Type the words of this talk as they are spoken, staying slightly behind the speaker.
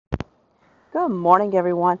Good morning,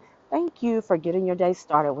 everyone. Thank you for getting your day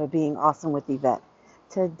started with being awesome with Yvette.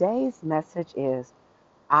 Today's message is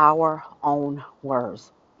our own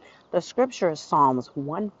words. The scripture is Psalms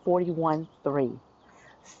 141:3.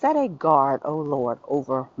 Set a guard, O Lord,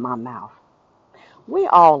 over my mouth. We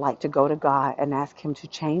all like to go to God and ask Him to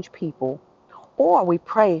change people, or we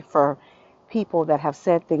pray for people that have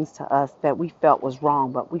said things to us that we felt was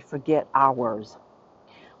wrong, but we forget our words.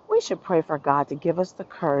 We should pray for God to give us the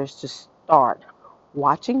courage to start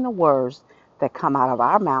watching the words that come out of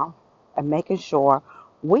our mouth and making sure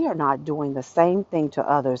we are not doing the same thing to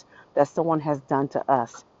others that someone has done to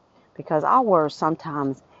us. Because our words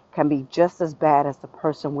sometimes can be just as bad as the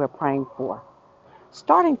person we're praying for.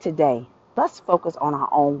 Starting today, let's focus on our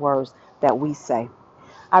own words that we say.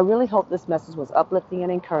 I really hope this message was uplifting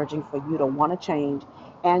and encouraging for you to want to change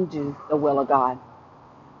and do the will of God.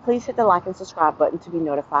 Please hit the like and subscribe button to be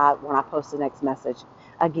notified when I post the next message.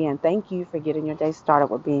 Again, thank you for getting your day started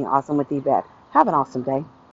with being awesome with Yvette. Have an awesome day.